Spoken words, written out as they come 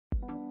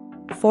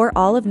for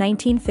all of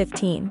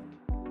 1915.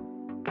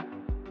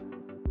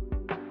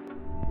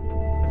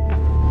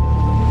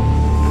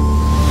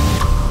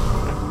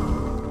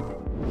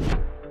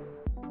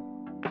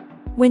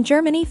 When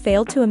Germany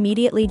failed to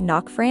immediately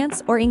knock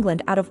France or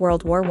England out of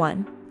World War I,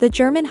 the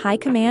German High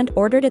Command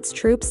ordered its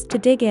troops to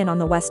dig in on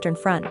the Western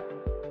Front.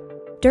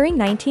 During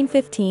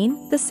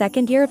 1915, the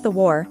second year of the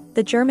war,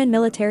 the German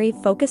military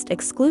focused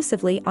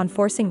exclusively on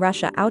forcing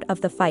Russia out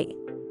of the fight.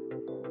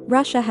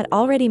 Russia had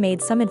already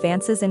made some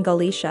advances in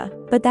Galicia,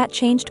 but that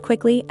changed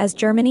quickly as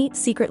Germany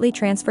secretly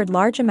transferred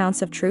large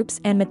amounts of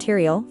troops and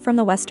material from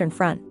the Western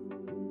Front.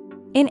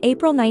 In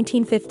April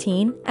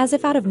 1915, as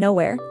if out of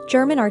nowhere,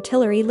 German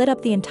artillery lit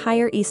up the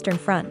entire Eastern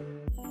Front.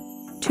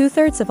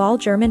 Two-thirds of all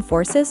German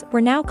forces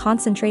were now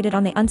concentrated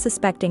on the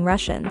unsuspecting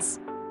Russians.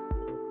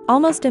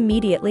 Almost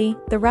immediately,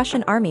 the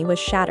Russian army was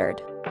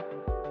shattered.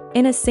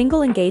 In a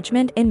single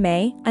engagement in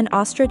May, an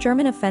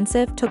Austro-German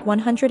offensive took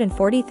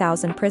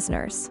 140,000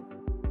 prisoners.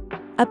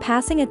 A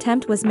passing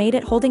attempt was made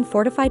at holding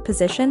fortified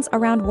positions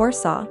around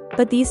Warsaw,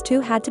 but these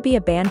too had to be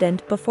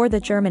abandoned before the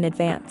German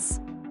advance.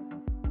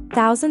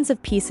 Thousands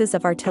of pieces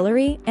of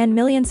artillery and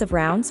millions of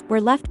rounds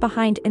were left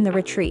behind in the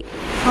retreat,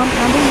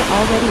 compounding the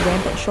already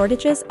rampant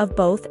shortages of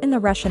both in the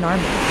Russian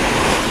army.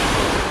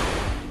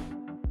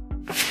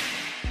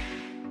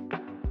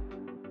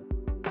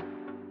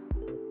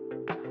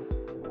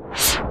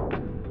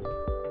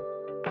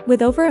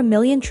 With over 1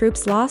 million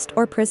troops lost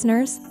or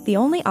prisoners, the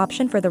only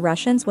option for the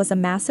Russians was a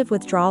massive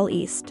withdrawal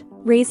east,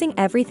 razing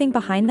everything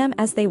behind them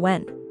as they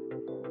went.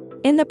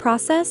 In the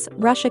process,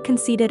 Russia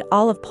conceded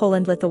all of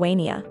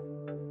Poland-Lithuania.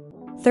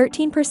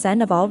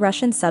 13% of all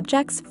Russian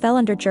subjects fell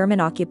under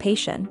German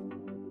occupation.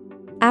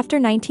 After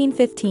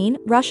 1915,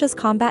 Russia's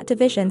combat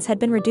divisions had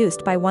been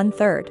reduced by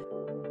 1/3.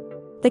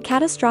 The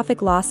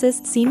catastrophic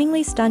losses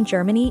seemingly stunned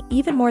Germany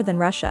even more than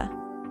Russia.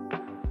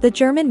 The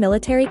German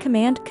military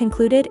command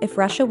concluded if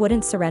Russia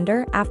wouldn't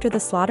surrender after the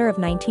slaughter of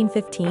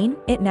 1915,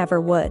 it never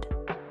would.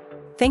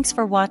 Thanks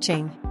for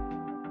watching.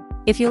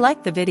 If you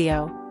liked the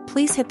video,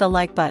 please hit the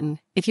like button.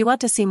 If you want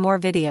to see more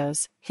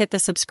videos, hit the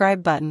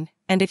subscribe button,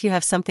 and if you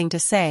have something to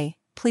say,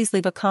 please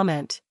leave a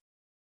comment.